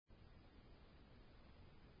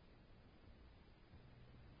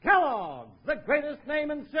Kellogg's, the greatest name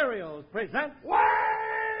in cereals, presents Wild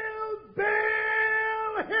Bill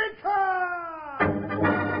Hickok!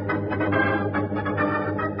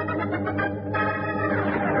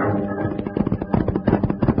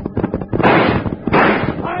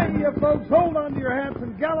 Hiya, folks. Hold on to your hats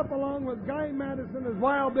and gallop along with Guy Madison as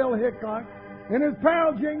Wild Bill Hickok and his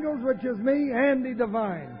pal Jingles, which is me, Andy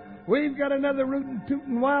Devine. We've got another rootin'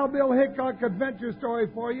 tootin' Wild Bill Hickok adventure story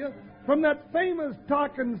for you from that famous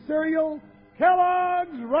talking cereal,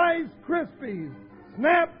 Kellogg's Rice Krispies.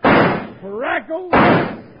 Snap, crackle,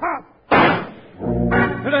 pop.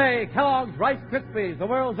 Today, Kellogg's Rice Krispies, the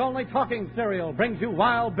world's only talking cereal, brings you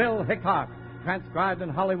Wild Bill Hickok, transcribed in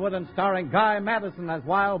Hollywood and starring Guy Madison as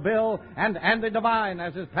Wild Bill and Andy Devine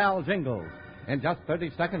as his pal Jingles. In just 30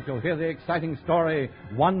 seconds, you'll hear the exciting story,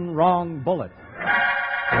 One Wrong Bullet.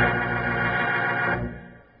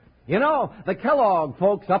 You know, the Kellogg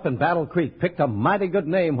folks up in Battle Creek picked a mighty good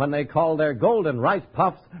name when they called their golden rice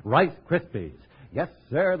puffs Rice Krispies. Yes,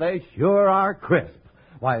 sir, they sure are crisp.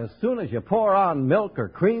 Why, as soon as you pour on milk or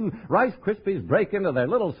cream, Rice Krispies break into their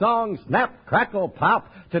little song, Snap, Crackle, Pop,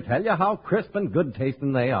 to tell you how crisp and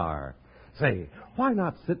good-tasting they are. Say, why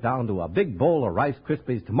not sit down to a big bowl of Rice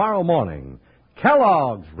Krispies tomorrow morning?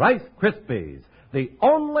 Kellogg's Rice Krispies, the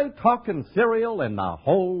only talking cereal in the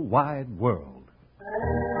whole wide world.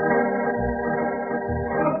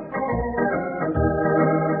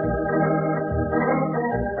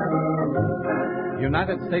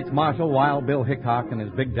 United States Marshal Wild Bill Hickok and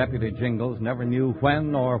his big deputy Jingles never knew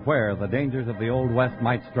when or where the dangers of the Old West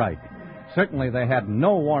might strike. Certainly they had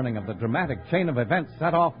no warning of the dramatic chain of events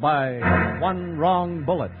set off by one wrong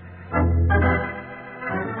bullet.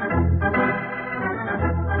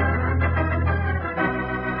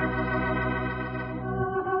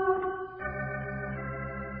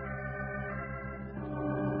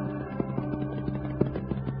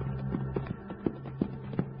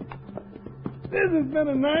 This has been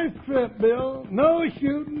a nice trip, Bill. No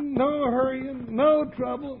shooting, no hurrying, no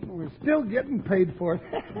trouble. We're still getting paid for it.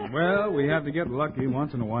 Well, we have to get lucky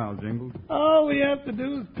once in a while, Jingles. All we have to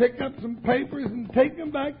do is pick up some papers and take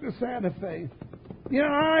them back to Santa Fe. You know,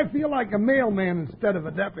 I feel like a mailman instead of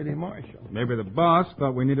a deputy marshal. Maybe the boss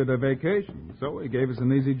thought we needed a vacation, so he gave us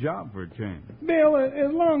an easy job for a change. Bill,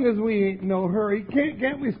 as long as we ain't in no hurry,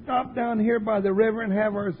 can't we stop down here by the river and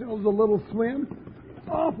have ourselves a little swim? It's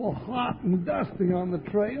awful hot and dusty on the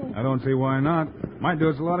trail. I don't see why not. Might do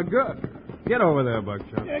us a lot of good. Get over there,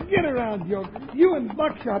 Buckshot. Yeah, get around, Joker. You and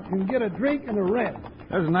Buckshot can get a drink and a rest.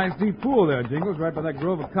 There's a nice deep pool there, Jingles, right by that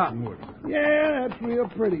grove of cottonwoods. Yeah, that's real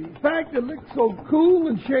pretty. In fact, it looks so cool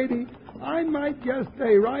and shady, I might just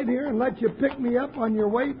stay right here and let you pick me up on your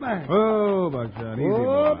way back. Oh, Buckshot, easy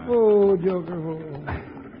Oh, Joker. Oh.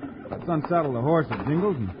 Let's unsaddle the horses,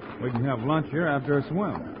 Jingles, and we can have lunch here after a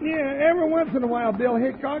swim. Yeah, every once in a while, Bill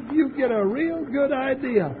Hickok, you get a real good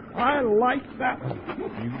idea. I like that one.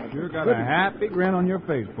 You sure got a happy grin on your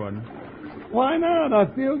face, partner. Why not? I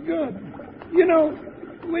feel good. You know,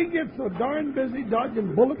 we get so darn busy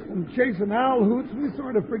dodging bullets and chasing owl hoots, we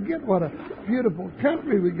sort of forget what a beautiful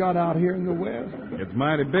country we got out here in the West. It's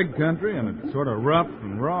mighty big country, and it's sort of rough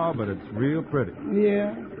and raw, but it's real pretty.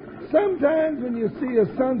 Yeah. Sometimes when you see a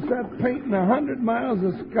sunset painting 100 miles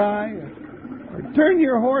of sky, or turn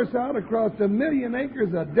your horse out across 1,000,000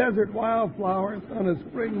 acres of desert wildflowers on a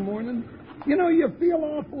spring morning, you know, you feel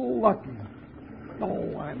awful lucky.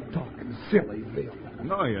 Oh, I'm talking silly, Bill.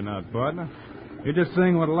 No, you're not, partner. You're just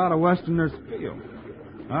saying what a lot of Westerners feel.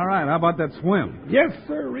 All right, how about that swim? Yes,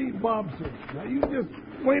 sir, Reed Bobson. Now, you just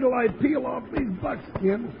wait till I peel off these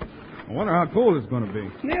buckskins. I wonder how cold it's going to be.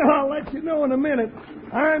 Yeah, I'll let you know in a minute.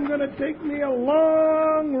 I'm going to take me a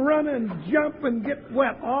long run and jump and get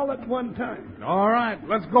wet all at one time. All right,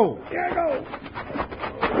 let's go. Here I go.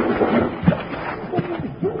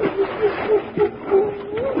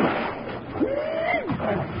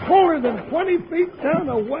 I'm fuller than 20 feet down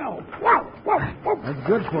a well. Wow, wow, wow. That's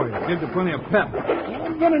good for you. Gives you plenty of pep.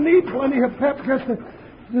 I'm going to need plenty of pep just to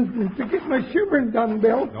get my shivering done,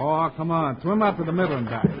 Bill. Oh, come on. Swim out to the middle and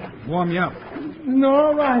back. Warm you up. No,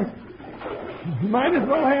 all right. Might as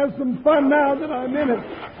well have some fun now that I'm in it.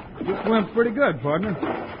 You swim pretty good, partner.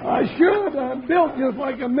 I should. I'm built just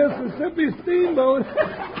like a Mississippi steamboat.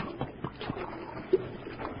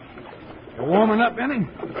 You warming up any?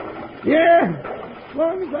 Yeah. As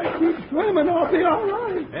long as I keep swimming, I'll be all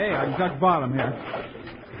right. Hey, I can touch bottom here.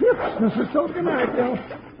 So can I, Bill.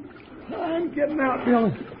 I'm getting out,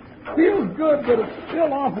 Bill. Feels good, but it's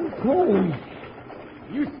still awful cold.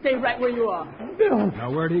 You stay right where you are. Bill.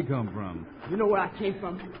 Now, where'd he come from? You know where I came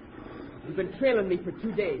from? You've been trailing me for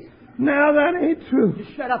 2 days. Now, that ain't true.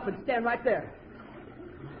 Just shut up and stand right there.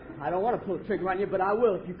 I don't want to pull the trigger on you, but I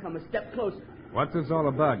will if you come a step closer. What's this all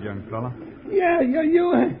about, young fella? Yeah,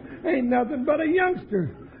 you ain't nothing but a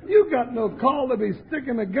youngster. You got no call to be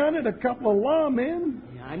sticking a gun at a couple of lawmen.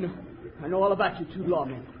 Yeah, I know. I know all about you two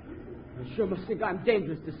lawmen. You sure must think I'm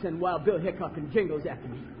dangerous to send Wild Bill Hickok and Jingles after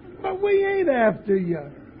me. But we ain't after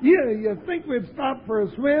you. You think we'd stop for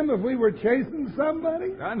a swim if we were chasing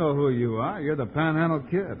somebody? I know who you are. You're the Panhandle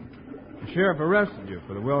Kid. The sheriff arrested you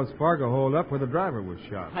for the Wells Fargo holdup where the driver was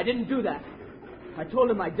shot. I didn't do that. I told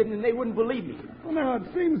them I didn't, and they wouldn't believe me. Well, now, it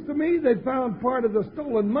seems to me they found part of the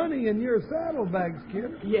stolen money in your saddlebags,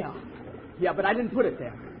 kid. Yeah, but I didn't put it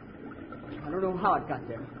there. I don't know how it got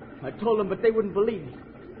there. I told them, but they wouldn't believe me.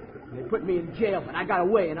 They put me in jail, but I got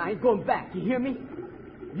away, and I ain't going back. You hear me?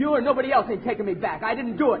 You or nobody else ain't taking me back. I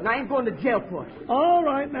didn't do it, and I ain't going to jail for it. All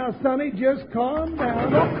right, now, Sonny, just calm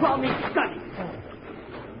down. Don't call me Sonny.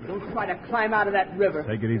 Don't try to climb out of that river.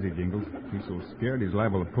 Take it easy, Jingles. He's so scared he's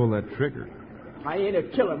liable to pull that trigger. I ain't a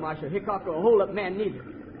killer, Marshal Hickok, or a hold-up man neither.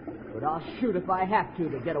 But I'll shoot if I have to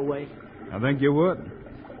get away. I think you would.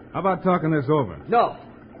 How about talking this over? No.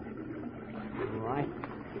 All right.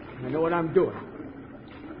 I know what I'm doing.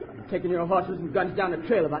 I'm taking your horses and guns down the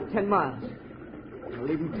trail about 10 miles. I'll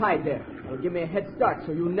leave them tied there. It'll give me a head start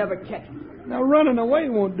so you'll never catch me. Now, running away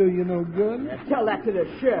won't do you no good. Now, tell that to the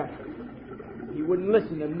sheriff. He wouldn't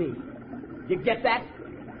listen to me. You get that?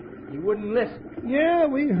 He wouldn't listen. Yeah,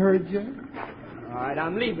 we heard you. All right,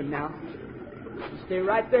 I'm leaving now. You stay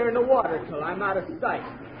right there in the water till I'm out of sight.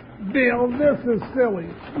 Bill, this is silly.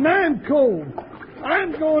 And I'm cold.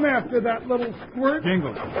 I'm going after that little squirt.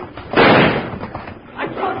 Jingles. I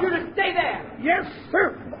told you to stay there. Yes,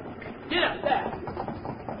 sir. Get up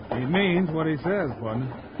there. He means what he says, partner.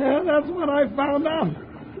 Yeah, that's what I found out.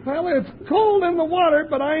 Well, it's cold in the water,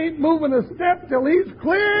 but I ain't moving a step till he's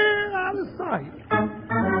clear out of sight.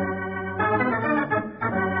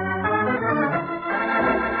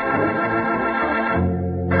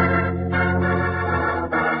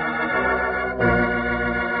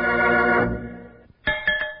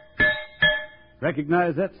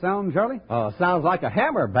 Recognize that sound, Charlie? Sounds like a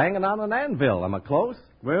hammer banging on an anvil. Am I close?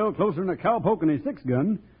 Well, closer than a cowpoke and a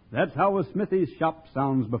six-gun. That's how a smithy's shop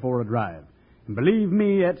sounds before a drive. And believe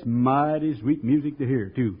me, that's mighty sweet music to hear,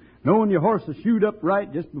 too. Knowing your horse is shoed up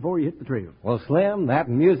right just before you hit the trail. Well, Slim, that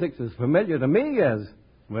music's as familiar to me as...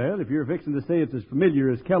 Well, if you're fixing to say it's as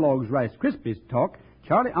familiar as Kellogg's Rice Krispies talk,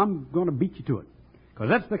 Charlie, I'm going to beat you to it. Because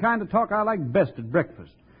that's the kind of talk I like best at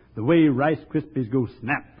breakfast. The way Rice Krispies go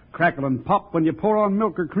snap, crackle, and pop when you pour on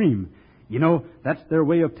milk or cream. You know, that's their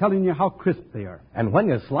way of telling you how crisp they are. And when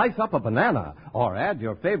you slice up a banana or add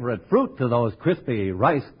your favorite fruit to those crispy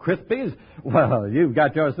Rice Krispies, well, you've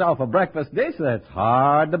got yourself a breakfast dish that's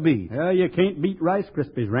hard to beat. Well, you can't beat Rice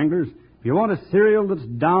Krispies, Wranglers. If you want a cereal that's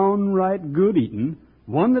downright good eating,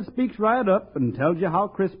 one that speaks right up and tells you how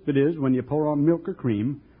crisp it is when you pour on milk or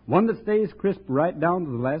cream, one that stays crisp right down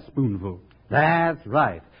to the last spoonful. That's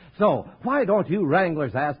right. So, why don't you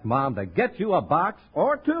Wranglers ask Mom to get you a box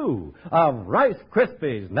or two of Rice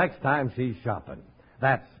Krispies next time she's shopping?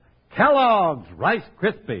 That's Kellogg's Rice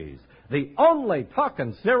Krispies, the only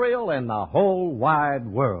talking cereal in the whole wide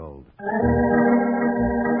world.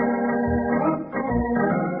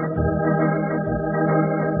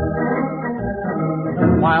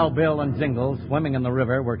 Wild Bill and Jingles, swimming in the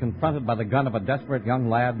river, were confronted by the gun of a desperate young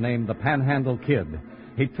lad named the Panhandle Kid.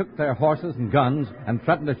 He took their horses and guns and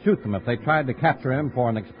threatened to shoot them if they tried to capture him for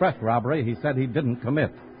an express robbery he said he didn't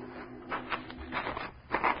commit.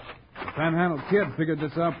 The Panhandle Kid figured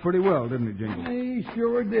this out pretty well, didn't he, Jingles? He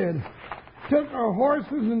sure did. Took our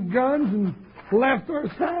horses and guns and left our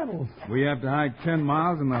saddles. We have to hike 10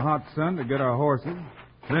 miles in the hot sun to get our horses,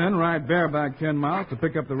 then ride bareback 10 miles to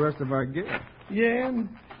pick up the rest of our gear. Yeah, and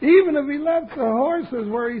even if he left the horses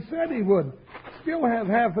where he said he would, still have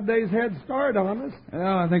half a day's head start on us.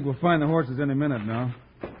 Well, I think we'll find the horses any minute now.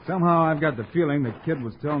 Somehow I've got the feeling the kid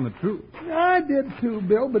was telling the truth. I did too,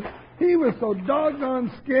 Bill, but he was so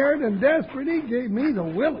doggone scared and desperate he gave me the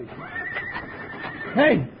willies.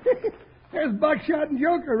 Hey, there's Buckshot and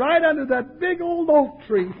Joker right under that big old oak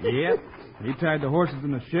tree. Yep. He tied the horses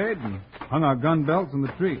in the shade and hung our gun belts in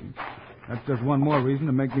the tree. That's just one more reason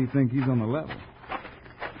to make me think he's on the level.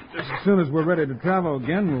 Just as soon as we're ready to travel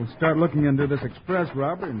again, we'll start looking into this express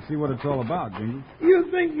robbery and see what it's all about, Jingles. You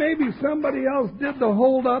think maybe somebody else did the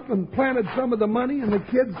hold-up and planted some of the money in the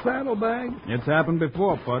kid's saddlebag? It's happened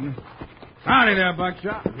before, partner. Howdy there,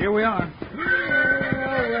 Buckshot. Here we are.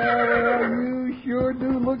 Well, you sure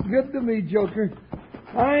do look good to me, Joker.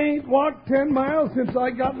 I ain't walked 10 miles since I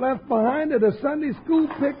got left behind at a Sunday school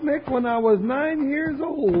picnic when I was 9 years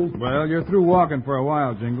old. Well, you're through walking for a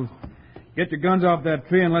while, Jingles. Get your guns off that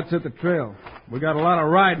tree and let's hit the trail. We got a lot of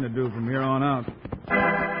riding to do from here on out.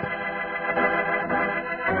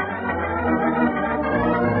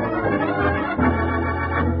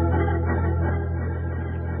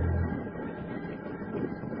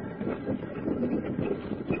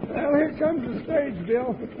 Well, here comes the stage,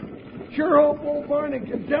 Bill. Sure hope old Barney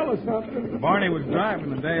can tell us something. Barney was driving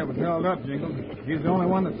the day it was held up, Jingles. He's the only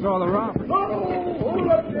one that saw the robbery. Oh,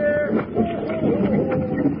 hold up there.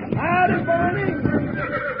 Howdy, Barney.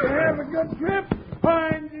 You have a good trip?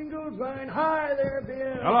 Fine, Jingles, fine. Hi there,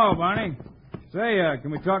 Bill. Hello, Barney. Say,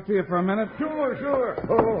 can we talk to you for a minute? Sure.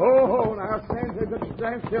 Oh, now,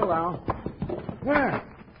 stand still now.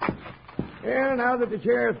 Yeah, now that the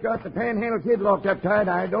sheriff's got the Panhandle Kid locked up tight,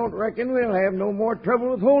 I don't reckon we'll have no more trouble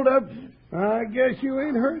with holdups. I guess you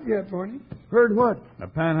ain't heard yet, Barney. Heard what? The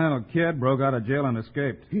Panhandle Kid broke out of jail and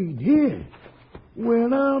escaped. He did?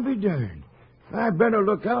 Well, I'll be darned. I better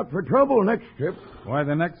look out for trouble next trip. Why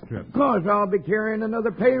the next trip? 'Cause I'll be carrying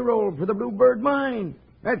another payroll for the Bluebird Mine.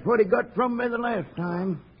 That's what he got from me the last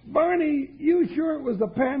time. Barney, you sure it was the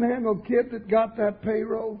Panhandle Kid that got that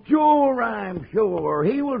payroll? Sure, I'm sure.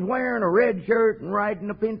 He was wearing a red shirt and riding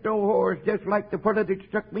a pinto horse just like the fella that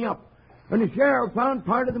struck me up. And the sheriff found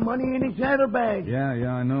part of the money in his saddlebag. Yeah,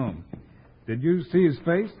 I know. Did you see his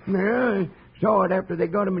face? Yeah, I saw it after they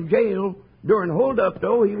got him in jail. During the hold-up,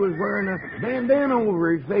 though, he was wearing a bandana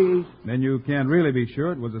over his face. Then you can't really be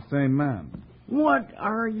sure it was the same man. What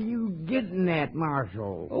are you getting at,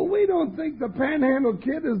 Marshal? Oh, we don't think the Panhandle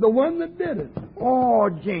Kid is the one that did it. Oh,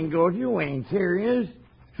 Jingles, you ain't serious.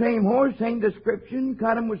 Same horse, same description,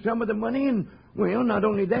 caught him with some of the money, and, well, not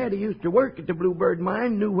only that, he used to work at the Bluebird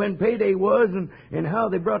Mine, knew when payday was and how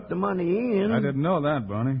they brought the money in. I didn't know that,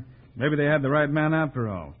 Barney. Maybe they had the right man after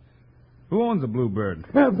all. Who owns the Bluebird?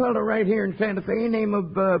 A fellow right here in Santa Fe, name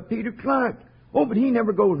of Peter Clark. Oh, but he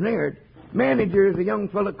never goes near it. Manager is a young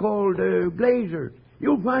fellow called Glazer.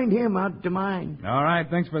 You'll find him out at the mine. All right,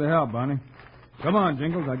 thanks for the help, Barney. Come on,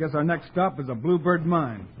 Jingles. I guess our next stop is a Bluebird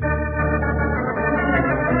Mine.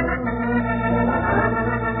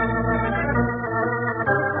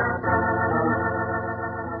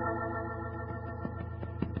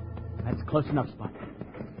 That's close enough, Spot.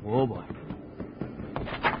 Oh, boy.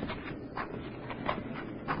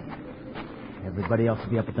 Everybody else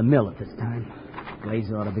will be up at the mill at this time.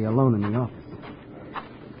 Glazer ought to be alone in the office.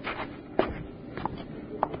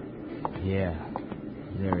 Yeah,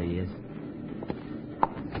 there he is.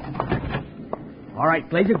 All right,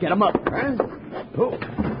 Glazer, get him up. Huh?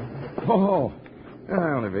 Oh.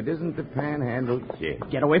 Well, if it isn't the Panhandle Kid.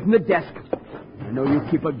 Get away from the desk. I know you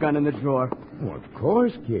keep a gun in the drawer. Well, of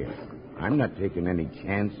course, kid. I'm not taking any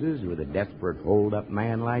chances with a desperate hold-up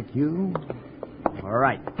man like you. All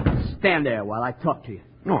right, stand there while I talk to you.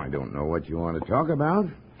 No, I don't know what you want to talk about.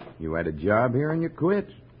 You had a job here and you quit.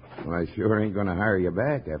 Well, I sure ain't going to hire you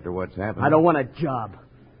back after what's happened. I don't want a job.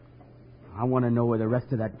 I want to know where the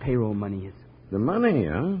rest of that payroll money is. The money,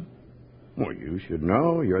 huh? Well, you should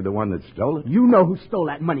know. You're the one that stole it. You know who stole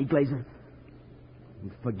that money, Glazer.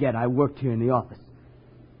 You forget I worked here in the office.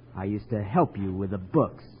 I used to help you with the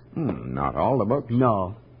books. Not all the books.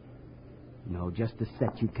 No, just the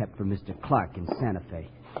set you kept for Mr. Clark in Santa Fe.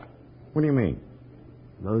 What do you mean?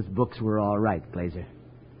 Those books were all right, Glazer.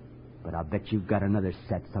 But I'll bet you've got another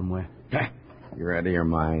set somewhere. You're out of your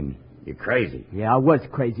mind. You're crazy. Yeah, I was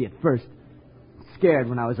crazy at first. Scared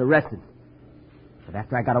when I was arrested. But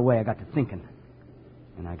after I got away, I got to thinking.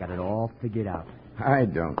 And I got it all figured out. I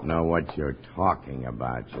don't know what you're talking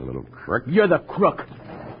about, you little crook. You're the crook.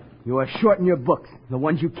 You were shorting your books, the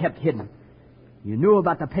ones you kept hidden. You knew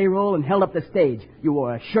about the payroll and held up the stage. You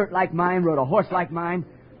wore a shirt like mine, rode a horse like mine,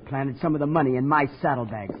 planted some of the money in my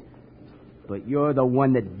saddlebags. But you're the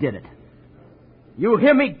one that did it. You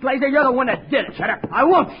hear me, Glazer? You're the one that did it. Shut up. I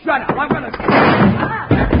won't shut up. I'm going to...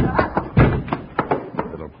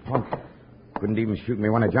 Little punk. Couldn't even shoot me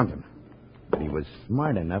when I jumped him. But he was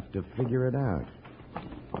smart enough to figure it out.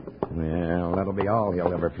 Well, that'll be all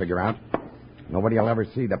he'll ever figure out. Nobody will ever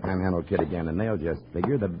see the Panhandle Kid again, and they'll just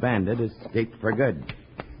figure the bandit escaped for good.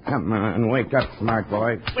 Come on, wake up, smart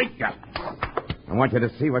boy. Wake up. I want you to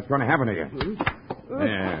see what's going to happen to you.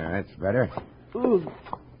 Yeah, that's better.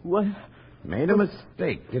 What? Made a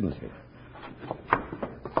mistake, didn't you?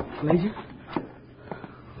 Glazer?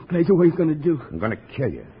 Glazer, what are you going to do? I'm going to kill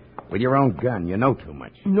you. With your own gun. You know too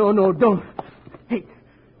much. No, don't. Hey,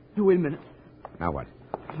 wait a minute. Now what?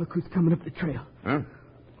 Look who's coming up the trail. Huh?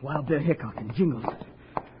 Wild Bill Hickok and Jingles.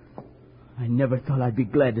 I never thought I'd be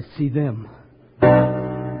glad to see them.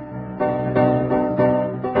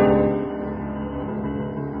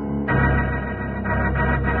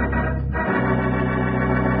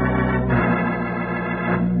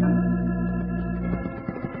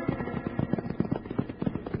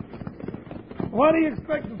 What do you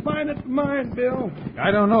expect to find at mine, Bill?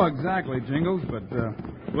 I don't know exactly, Jingles, but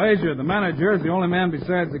Glazier, the manager, is the only man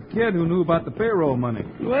besides the kid who knew about the payroll money.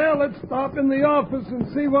 Well, let's stop in the office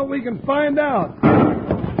and see what we can find out.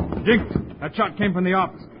 Jinx, that shot came from the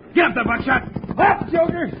office. Get up there, Buckshot! Up,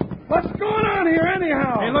 Joker! What's going on here,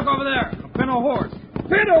 anyhow? Hey, look over there. A pinto horse.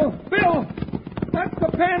 Fiddle, Bill! That's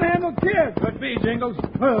the Panhandle Kid! Could be, Jingles.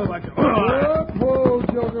 Oh, Buckshot. Whoa,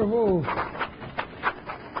 Joker, whoa.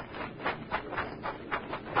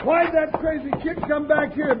 Why'd that crazy kid come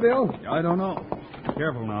back here, Bill? I don't know.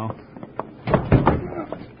 Careful now.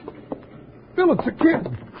 Bill, it's a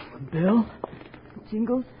kid. Bill?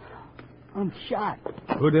 Jingles? I'm shot.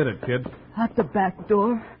 Who did it, kid? Out the back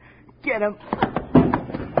door. Get him.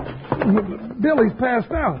 Billy's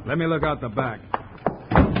passed out. Let me look out the back.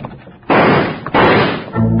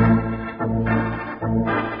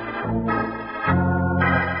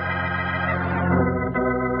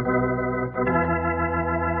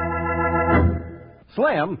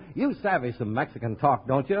 Slim, you savvy some Mexican talk,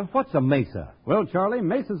 don't you? What's a mesa? Well, Charlie,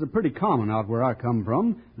 mesas are pretty common out where I come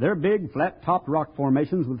from. They're big, flat-topped rock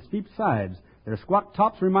formations with steep sides. Their squat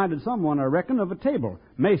tops reminded someone, I reckon, of a table.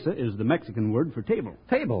 Mesa is the Mexican word for table.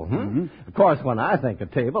 Table, hmm? Mm-hmm. Of course, when I think of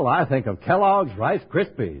table, I think of Kellogg's Rice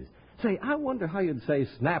Krispies. Say, I wonder how you'd say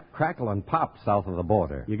snap, crackle, and pop south of the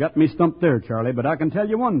border. You got me stumped there, Charlie, but I can tell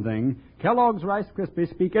you one thing. Kellogg's Rice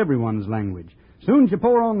Krispies speak everyone's language. Soon as you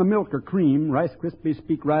pour on the milk or cream, Rice Krispies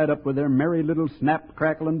speak right up with their merry little snap,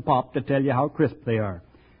 crackle, and pop to tell you how crisp they are.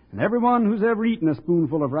 And everyone who's ever eaten a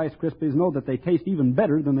spoonful of Rice Krispies know that they taste even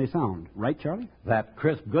better than they sound. Right, Charlie? That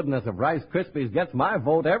crisp goodness of Rice Krispies gets my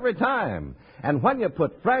vote every time. And when you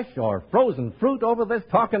put fresh or frozen fruit over this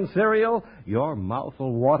talking cereal, your mouth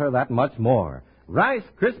will water that much more. Rice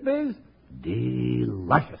Krispies,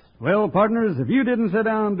 delicious. Well, partners, if you didn't sit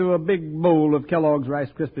down to a big bowl of Kellogg's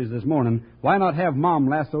Rice Krispies this morning, why not have Mom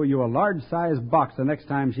lasso you a large-sized box the next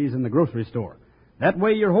time she's in the grocery store? That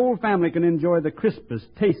way your whole family can enjoy the crispest,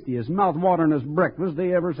 tastiest, mouth-wateringest breakfast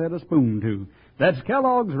they ever set a spoon to. That's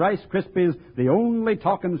Kellogg's Rice Krispies, the only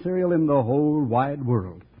talking cereal in the whole wide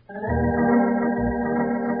world.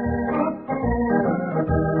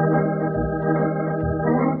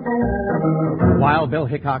 While Bill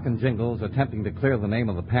Hickok and Jingles, attempting to clear the name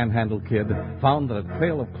of the Panhandle Kid, found that a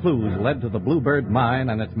trail of clues led to the Bluebird Mine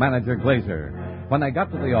and its manager, Glazier. When they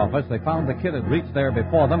got to the office, they found the kid had reached there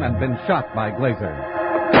before them and been shot by Glazier.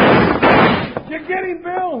 Did you get him,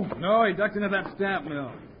 Bill? No, he ducked into that stamp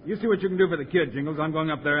mill. You see what you can do for the kid, Jingles. I'm going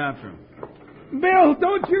up there after him. Bill,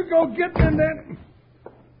 don't you go get in that...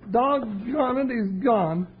 Doggone it, he's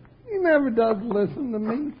gone. He never does listen to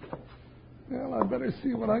me. Well, I better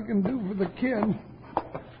see what I can do for the kid.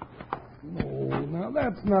 Oh, now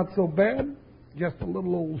that's not so bad. Just a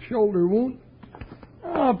little old shoulder wound.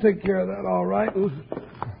 I'll take care of that all right.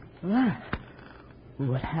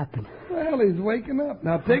 What happened? Well, he's waking up.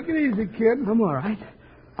 Now, take it easy, kid. I'm all right.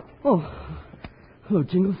 Oh, hello,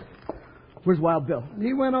 Jingles. Where's Wild Bill?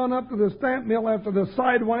 He went on up to the stamp mill after the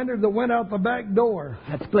sidewinder that went out the back door.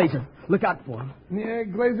 That's Glazier. Look out for him. Yeah,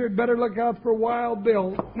 Glazer'd better look out for Wild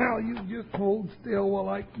Bill. Now, you just hold still while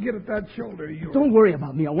I get at that shoulder of yours. Don't worry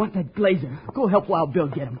about me. I want that Glazier. Go help Wild Bill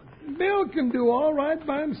get him. Bill can do all right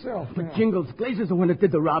by himself now. But Jingles, Glazer's the one that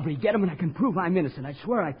did the robbery. Get him and I can prove I'm innocent. I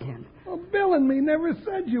swear I can. Well, Bill and me never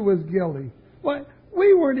said you was guilty. Why,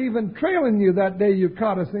 we weren't even trailing you that day you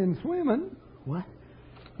caught us in swimming. What?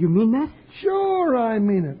 You mean that? Sure, I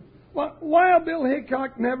mean it. Wild Bill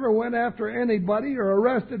Hickok never went after anybody or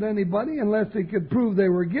arrested anybody unless he could prove they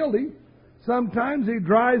were guilty. Sometimes he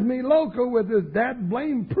drives me loco with his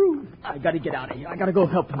dad-blame proof. I gotta get out of here. I gotta go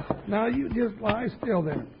help him. Now, you just lie still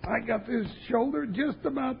there. I got this shoulder just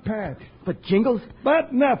about patched. But Jingles?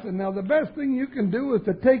 But nothing. Now, the best thing you can do is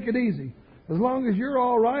to take it easy. As long as you're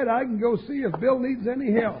all right, I can go see if Bill needs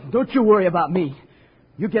any help. Don't you worry about me.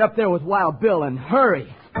 You get up there with Wild Bill and hurry.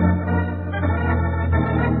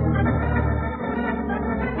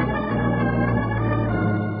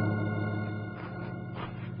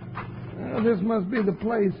 This must be the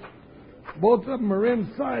place. Both of them are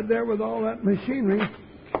inside there with all that machinery.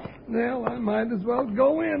 Well, I might as well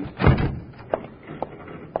go in.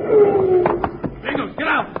 Jingles, get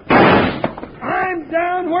out! I'm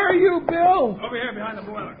down. Where are you, Bill? Over here behind the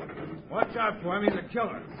boiler. Watch out for him. He's a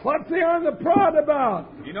killer. What's he on the prod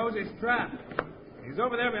about? He knows he's trapped. He's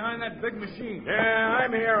over there behind that big machine. Yeah,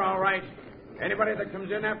 I'm here, all right. Anybody that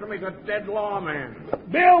comes in after me's a dead lawman.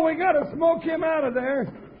 Bill, we got to smoke him out of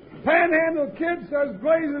there. Panhandle Kid says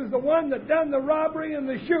Glazer's the one that done the robbery and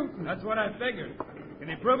the shooting. That's what I figured. Can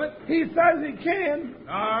he prove it? He says he can.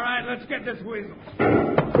 All right, let's get this weasel.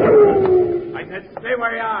 I said stay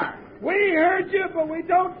where you are. We heard you, but we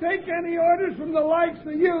don't take any orders from the likes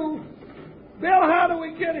of you. Bill, how do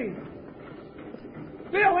we get him?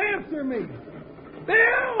 Bill, answer me.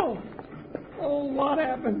 Bill! Oh, what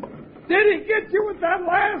happened? Did he get you with that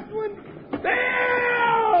last one?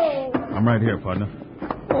 Bill! I'm right here, partner.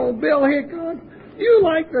 Oh, Bill Hickok, you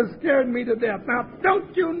like to scared me to death. Now,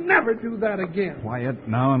 don't you never do that again. Quiet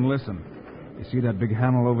now and listen. You see that big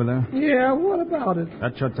handle over there? Yeah, what about it?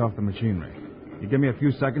 That shuts off the machinery. You give me a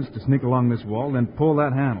few seconds to sneak along this wall, then pull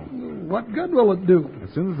that handle. What good will it do?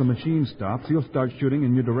 As soon as the machine stops, he'll start shooting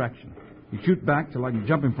in your direction. You shoot back till I can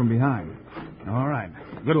jump him from behind. All right.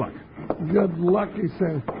 Good luck. Good luck, he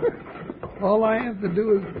says. All I have to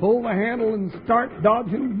do is pull the handle and start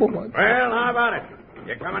dodging bullets. Well, how about it?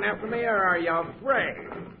 You coming after me, or are you afraid?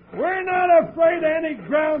 We're not afraid of any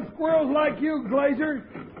ground squirrels like you, Glazer.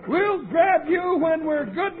 We'll grab you when we're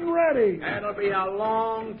good and ready. That'll be a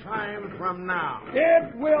long time from now.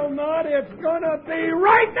 It will not. It's gonna be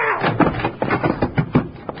right now.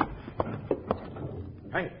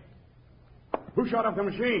 Hey, who shot up the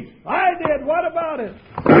machine? I did. What about it?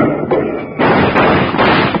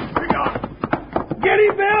 Get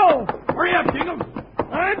him, Bill. Hurry up, Jingles.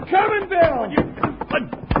 I'm coming, Bill.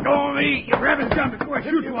 Let go of me. You grab his gun before I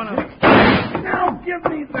shoot one of them. Now give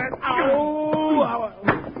me that. Oh,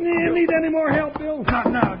 You need any more help, Bill?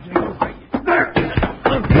 not now, Jingles. There.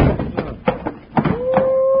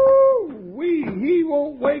 He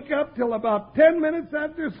won't wake up till about 10 minutes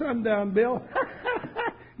after sundown, Bill.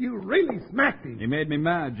 You really smacked him. He made me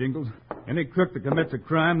mad, Jingles. Any crook that commits a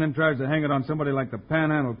crime then tries to hang it on somebody like the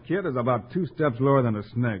Panhandle Kid is about 2 steps lower than a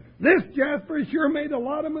snake. This Jasper sure made a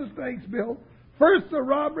lot of mistakes, Bill. First the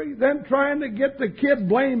robbery, then trying to get the kid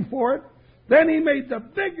blamed for it. Then he made the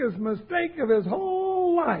biggest mistake of his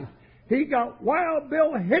whole life. He got Wild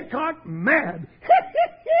Bill Hickok mad.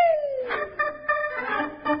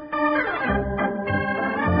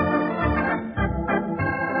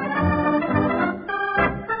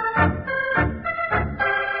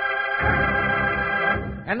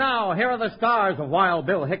 And now, here are the stars of Wild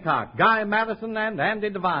Bill Hickok, Guy Madison and Andy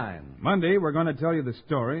Devine. Monday, we're going to tell you the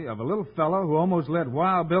story of a little fellow who almost led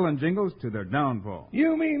Wild Bill and Jingles to their downfall.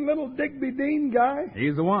 You mean little Digby Dean guy?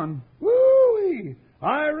 He's the one. Woo-wee!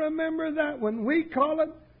 I remember that when we call it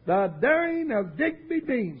the Daring of Digby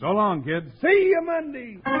Dean. So long, kids. See you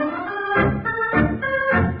Monday.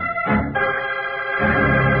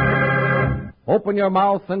 Open your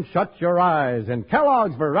mouth and shut your eyes. In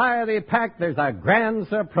Kellogg's Variety Pack, there's a grand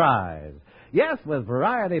surprise. Yes, with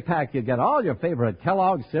Variety Pack, you get all your favorite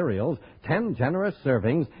Kellogg cereals, 10 generous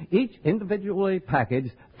servings, each individually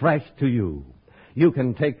packaged, fresh to you. You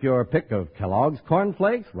can take your pick of Kellogg's Corn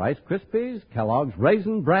Flakes, Rice Krispies, Kellogg's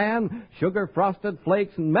Raisin Bran, Sugar Frosted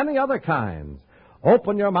Flakes, and many other kinds.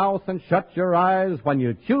 Open your mouth and shut your eyes. When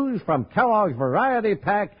you choose from Kellogg's Variety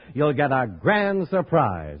Pack, you'll get a grand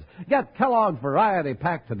surprise. Get Kellogg's Variety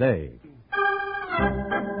Pack today.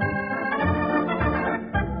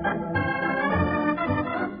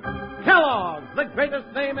 Kellogg's, the greatest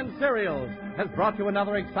name in cereals, has brought you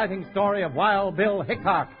another exciting story of Wild Bill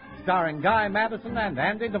Hickok, starring Guy Madison and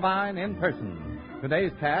Andy Devine in person.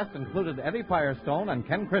 Today's cast included Eddie Firestone and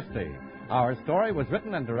Ken Christie. Our story was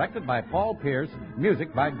written and directed by Paul Pierce,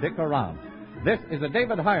 music by Dick Arant. This is a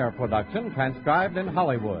David Heyer production, transcribed in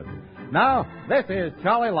Hollywood. Now, this is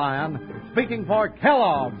Charlie Lyon, speaking for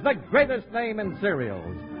Kellogg's, the greatest name in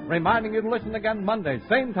cereals, reminding you to listen again Monday,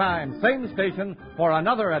 same time, same station, for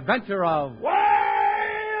another adventure of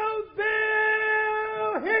Wild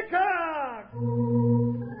Bill Hickok!